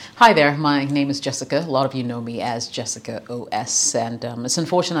Hi there, my name is Jessica. A lot of you know me as Jessica OS, and it's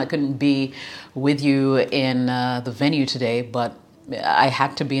unfortunate I couldn't be with you in the venue today, but I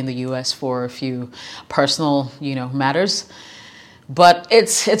had to be in the US for a few personal, matters. But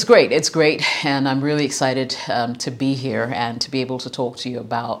it's great. It's great, and I'm really excited to be here and to be able to talk to you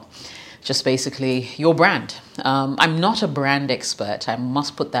about just basically your brand. I'm not a brand expert. I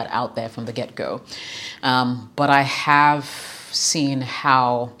must put that out there from the get-go, but I have seen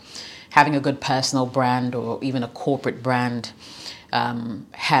how having a good personal brand or even a corporate brand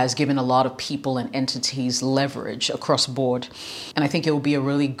has given a lot of people and entities leverage across board. And I think it will be a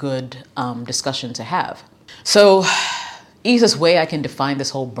really good discussion to have. So, easiest way I can define this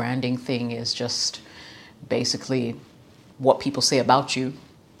whole branding thing is just basically what people say about you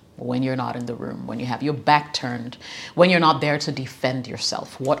when you're not in the room, when you have your back turned, when you're not there to defend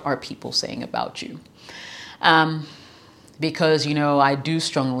yourself. What are people saying about you? Because, I do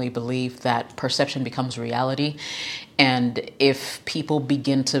strongly believe that perception becomes reality. And if people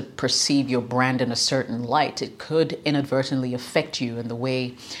begin to perceive your brand in a certain light, it could inadvertently affect you in the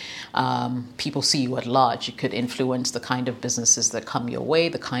way people see you at large. It could influence the kind of businesses that come your way,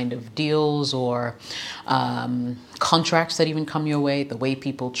 the kind of deals or contracts that even come your way, the way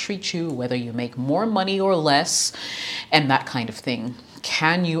people treat you, whether you make more money or less, and that kind of thing.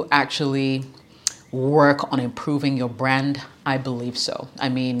 Can you actually work on improving your brand? I believe so. I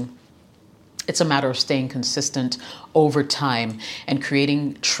mean, it's a matter of staying consistent over time and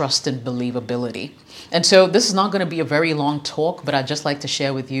creating trust and believability. And so this is not going to be a very long talk, but I'd just like to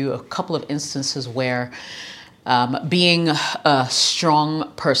share with you a couple of instances where being a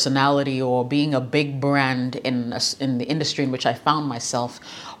strong personality or being a big brand in the industry in which I found myself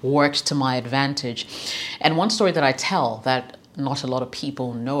worked to my advantage. And one story that I tell that not a lot of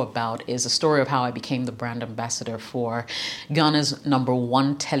people know about is a story of how I became the brand ambassador for Ghana's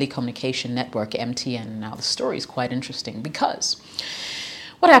 #1 telecommunication network, MTN. Now, the story is quite interesting because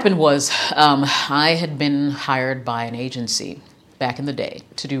what happened was I had been hired by an agency back in the day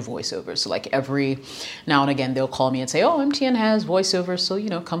to do voiceovers. So like every now and again, they'll call me and say, oh, MTN has voiceovers.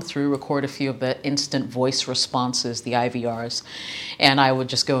 So, come through, record a few of the instant voice responses, the IVRs. And I would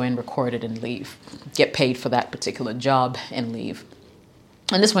just go in, record it and leave, get paid for that particular job and leave.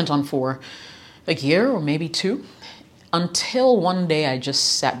 And this went on for a year or maybe two until one day I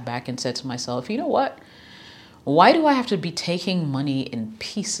just sat back and said to myself, you know what? Why do I have to be taking money in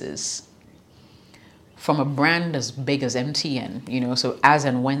pieces from a brand as big as MTN, so as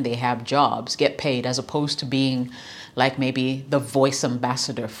and when they have jobs, get paid, as opposed to being like maybe the voice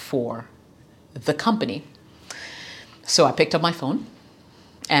ambassador for the company? So I picked up my phone.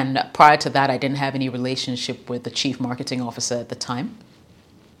 And prior to that, I didn't have any relationship with the chief marketing officer at the time.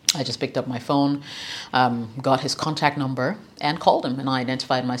 I just picked up my phone, got his contact number, and called him. And I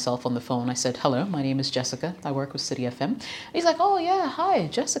identified myself on the phone. I said, hello, my name is Jessica. I work with City FM. He's like, oh, yeah, hi,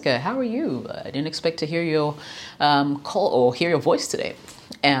 Jessica. How are you? I didn't expect to hear your call or hear your voice today.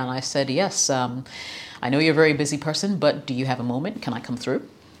 And I said, yes, I know you're a very busy person, but do you have a moment? Can I come through?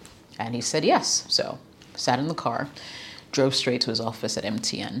 And he said, yes. So sat in the car, drove straight to his office at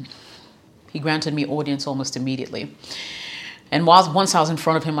MTN. He granted me audience almost immediately. And once I was in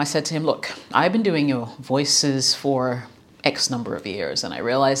front of him, I said to him, look, I've been doing your voices for X number of years. And I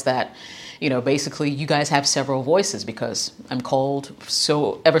realized that, basically you guys have several voices because I'm called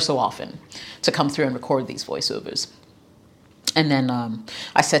ever so often to come through and record these voiceovers. And then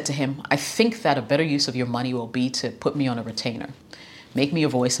I said to him, I think that a better use of your money will be to put me on a retainer, make me a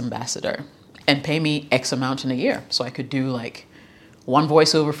voice ambassador, and pay me X amount in a year. So I could do like one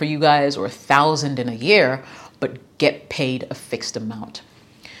voiceover for you guys or 1,000 in a year, but get paid a fixed amount.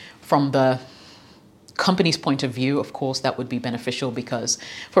 From the company's point of view, of course, that would be beneficial because,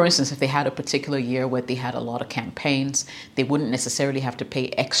 for instance, if they had a particular year where they had a lot of campaigns, they wouldn't necessarily have to pay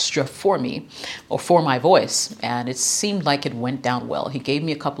extra for me or for my voice. And it seemed like it went down well. He gave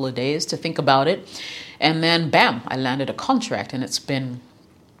me a couple of days to think about it. And then, bam, I landed a contract. And it's been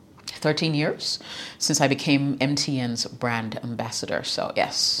 13 years since I became MTN's brand ambassador. So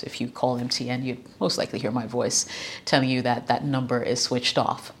yes, if you call MTN, you'd most likely hear my voice telling you that that number is switched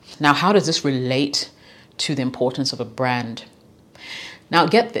off. Now, how does this relate to the importance of a brand? Now,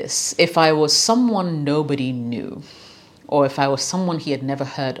 get this. If I was someone nobody knew, or if I was someone he had never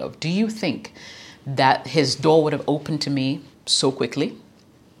heard of, do you think that his door would have opened to me so quickly?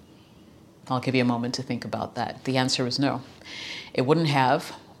 I'll give you a moment to think about that. The answer is no. It wouldn't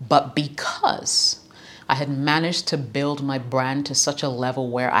have. But because I had managed to build my brand to such a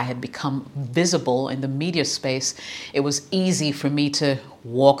level where I had become visible in the media space, it was easy for me to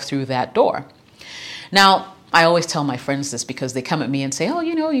walk through that door. Now, I always tell my friends this because they come at me and say, oh,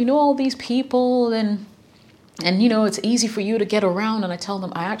 you know all these people and it's easy for you to get around. And I tell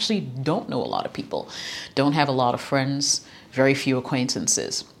them I actually don't know a lot of people, don't have a lot of friends, very few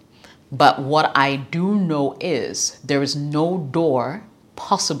acquaintances. But what I do know is there is no door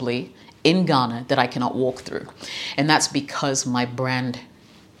possibly in Ghana that I cannot walk through. And that's because my brand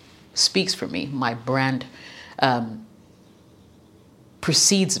speaks for me. My brand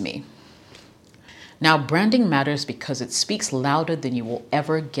precedes me. Now, branding matters because it speaks louder than you will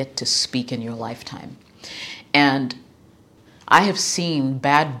ever get to speak in your lifetime. And I have seen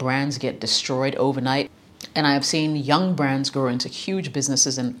bad brands get destroyed overnight. And I have seen young brands grow into huge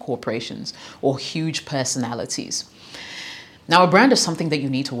businesses and corporations or huge personalities. Now, a brand is something that you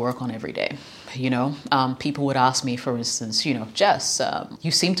need to work on every day. People would ask me, for instance, Jess,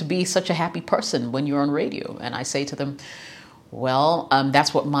 you seem to be such a happy person when you're on radio. And I say to them, well,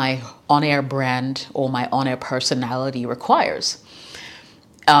 that's what my on-air brand or my on-air personality requires.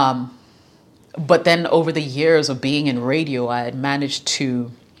 But then over the years of being in radio, I had managed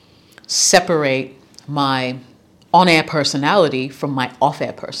to separate my on-air personality from my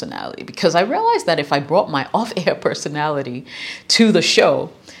off-air personality, because I realized that if I brought my off-air personality to the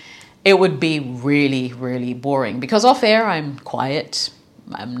show, it would be really, really boring. Because off-air, I'm quiet.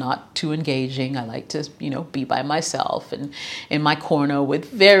 I'm not too engaging. I like to, be by myself and in my corner with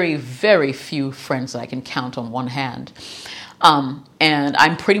very, very few friends that I can count on one hand. And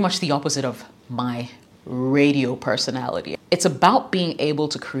I'm pretty much the opposite of my radio personality. It's about being able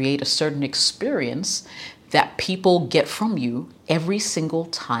to create a certain experience that people get from you every single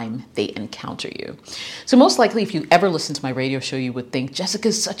time they encounter you. So most likely, if you ever listen to my radio show, you would think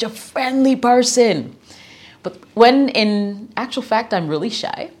Jessica's such a friendly person. But when in actual fact, I'm really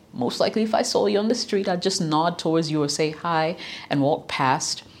shy. Most likely, if I saw you on the street, I'd just nod towards you or say hi and walk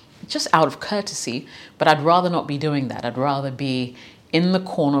past, just out of courtesy. But I'd rather not be doing that. I'd rather be in the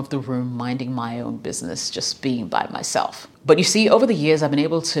corner of the room, minding my own business, just being by myself. But you see, over the years, I've been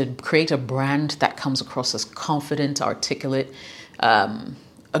able to create a brand that comes across as confident, articulate, a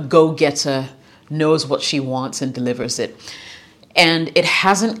go-getter, knows what she wants and delivers it. And it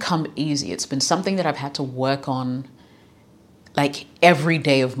hasn't come easy. It's been something that I've had to work on like every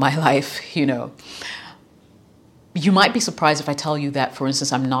day of my life, You might be surprised if I tell you that, for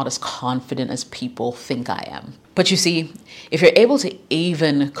instance, I'm not as confident as people think I am. But you see, if you're able to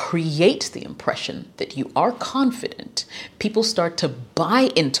even create the impression that you are confident, people start to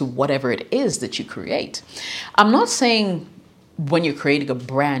buy into whatever it is that you create. I'm not saying when you're creating a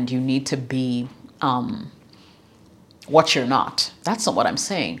brand, you need to be what you're not. That's not what I'm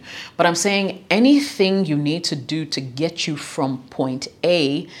saying. But I'm saying anything you need to do to get you from point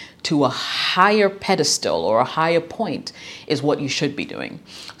A to a higher pedestal or a higher point is what you should be doing.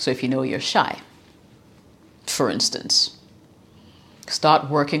 So if you know you're shy, for instance, start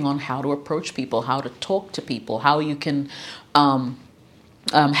working on how to approach people, how to talk to people, how you can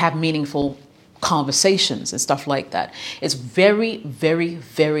have meaningful conversations and stuff like that. It's very, very,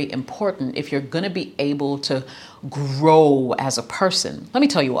 very important if you're going to be able to grow as a person. Let me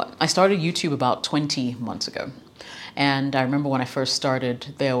tell you what, I started YouTube about 20 months ago. And I remember when I first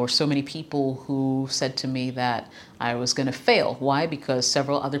started, there were so many people who said to me that I was going to fail. Why? Because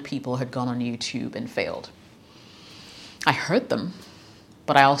several other people had gone on YouTube and failed. I heard them,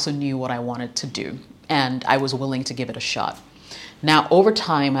 but I also knew what I wanted to do, and I was willing to give it a shot. Now, over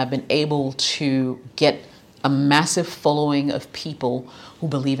time, I've been able to get a massive following of people who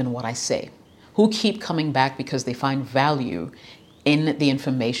believe in what I say, who keep coming back because they find value in the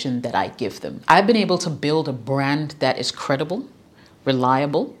information that I give them. I've been able to build a brand that is credible,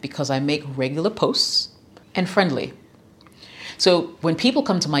 reliable, because I make regular posts, and friendly. So when people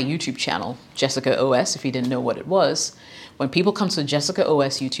come to my YouTube channel, Jessica OS, if you didn't know what it was, when people come to the Jessica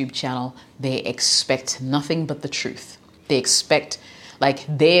OS YouTube channel, they expect nothing but the truth. They expect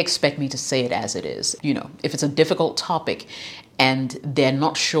me to say it as it is. If it's a difficult topic and they're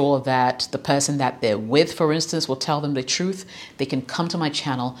not sure that the person that they're with, for instance, will tell them the truth, they can come to my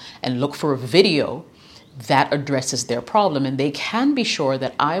channel and look for a video that addresses their problem. And they can be sure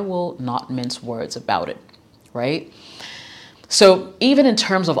that I will not mince words about it, right? So even in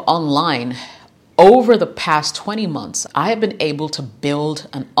terms of online, over the past 20 months, I have been able to build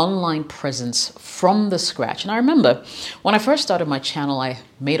an online presence from the scratch. And I remember when I first started my channel, I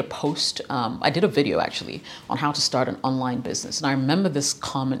made a post. I did a video actually on how to start an online business. And I remember this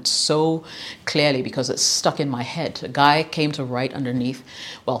comment so clearly because it stuck in my head. A guy came to write underneath,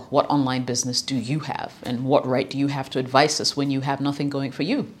 well, what online business do you have? And what right do you have to advise us when you have nothing going for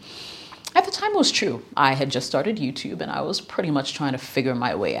you? At the time, it was true. I had just started YouTube and I was pretty much trying to figure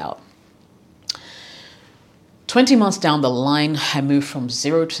my way out. 20 months down the line, I moved from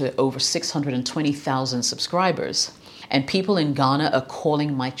 0 to over 620,000 subscribers. And people in Ghana are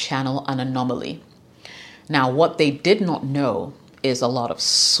calling my channel an anomaly. Now, what they did not know is a lot of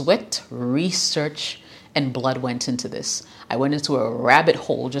sweat, research, and blood went into this. I went into a rabbit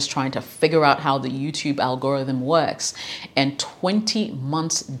hole just trying to figure out how the YouTube algorithm works. And 20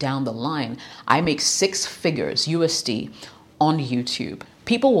 months down the line, I make 6 figures USD on YouTube.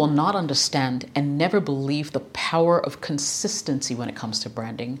 People will not understand and never believe the power of consistency when it comes to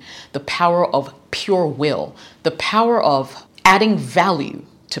branding, the power of pure will, the power of adding value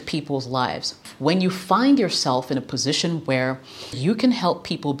to people's lives. When you find yourself in a position where you can help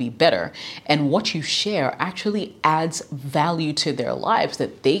people be better and what you share actually adds value to their lives,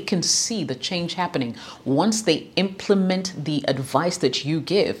 that they can see the change happening once they implement the advice that you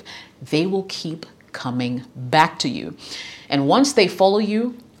give, they will keep coming back to you. And once they follow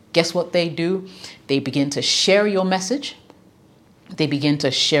you, guess what they do? They begin to share your message. They begin to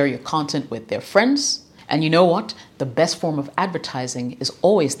share your content with their friends. And you know what? The best form of advertising is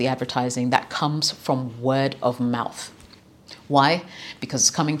always the advertising that comes from word of mouth. Why? Because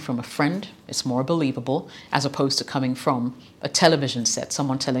it's coming from a friend. It's more believable as opposed to coming from a television set,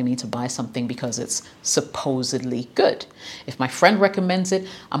 someone telling me to buy something because it's supposedly good. If my friend recommends it,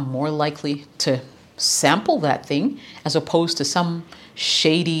 I'm more likely to sample that thing as opposed to some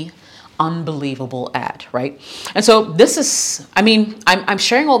shady, unbelievable ad, right? And so this is, I'm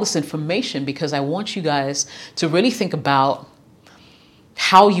sharing all this information because I want you guys to really think about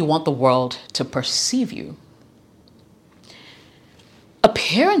how you want the world to perceive you.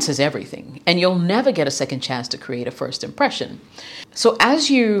 Appearance is everything, and you'll never get a second chance to create a first impression. So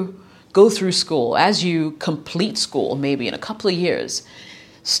as you go through school, as you complete school, maybe in a couple of years,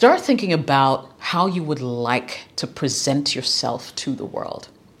 start thinking about how you would like to present yourself to the world.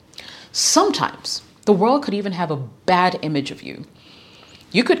 Sometimes the world could even have a bad image of you.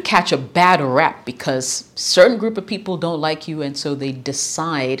 You could catch a bad rap because a certain group of people don't like you, and so they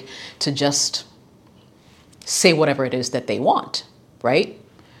decide to just say whatever it is that they want, right?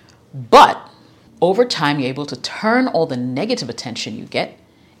 But over time, you're able to turn all the negative attention you get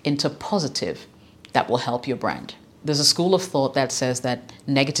into positive that will help your brand. There's a school of thought that says that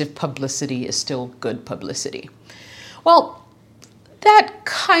negative publicity is still good publicity. Well, that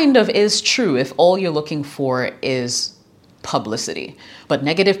kind of is true if all you're looking for is publicity. But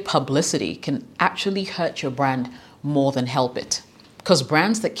negative publicity can actually hurt your brand more than help it. Because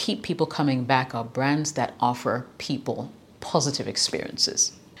brands that keep people coming back are brands that offer people positive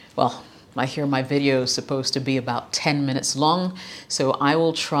experiences. Well, I hear my video is supposed to be about 10 minutes long, so I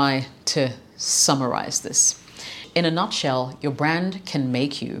will try to summarize this. In a nutshell, your brand can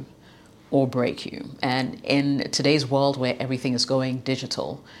make you or break you. And in today's world where everything is going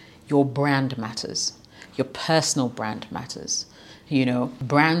digital, your brand matters. Your personal brand matters. You know,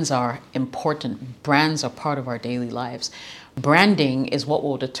 brands are important. Brands are part of our daily lives. Branding is what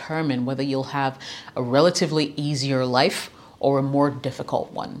will determine whether you'll have a relatively easier life or a more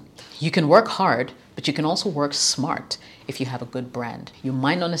difficult one. You can work hard, but you can also work smart if you have a good brand. You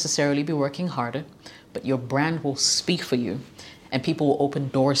might not necessarily be working harder, but your brand will speak for you and people will open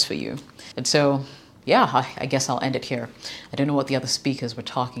doors for you. And so, yeah, I guess I'll end it here. I don't know what the other speakers were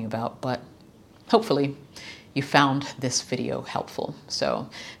talking about, but hopefully you found this video helpful. So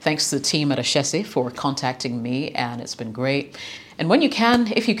thanks to the team at Ashesi for contacting me, and it's been great. And when you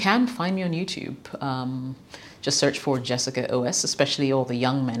can, if you can, find me on YouTube. Just search for Jessica OS, especially all the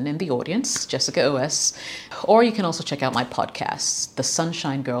young men in the audience, Jessica OS. Or you can also check out my podcasts, the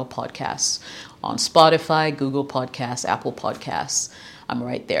Sunshine Girl Podcast, on Spotify, Google Podcasts, Apple Podcasts. I'm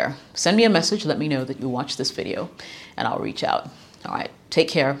right there. Send me a message, let me know that you watched this video, and I'll reach out. All right, take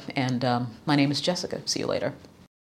care, and my name is Jessica. See you later.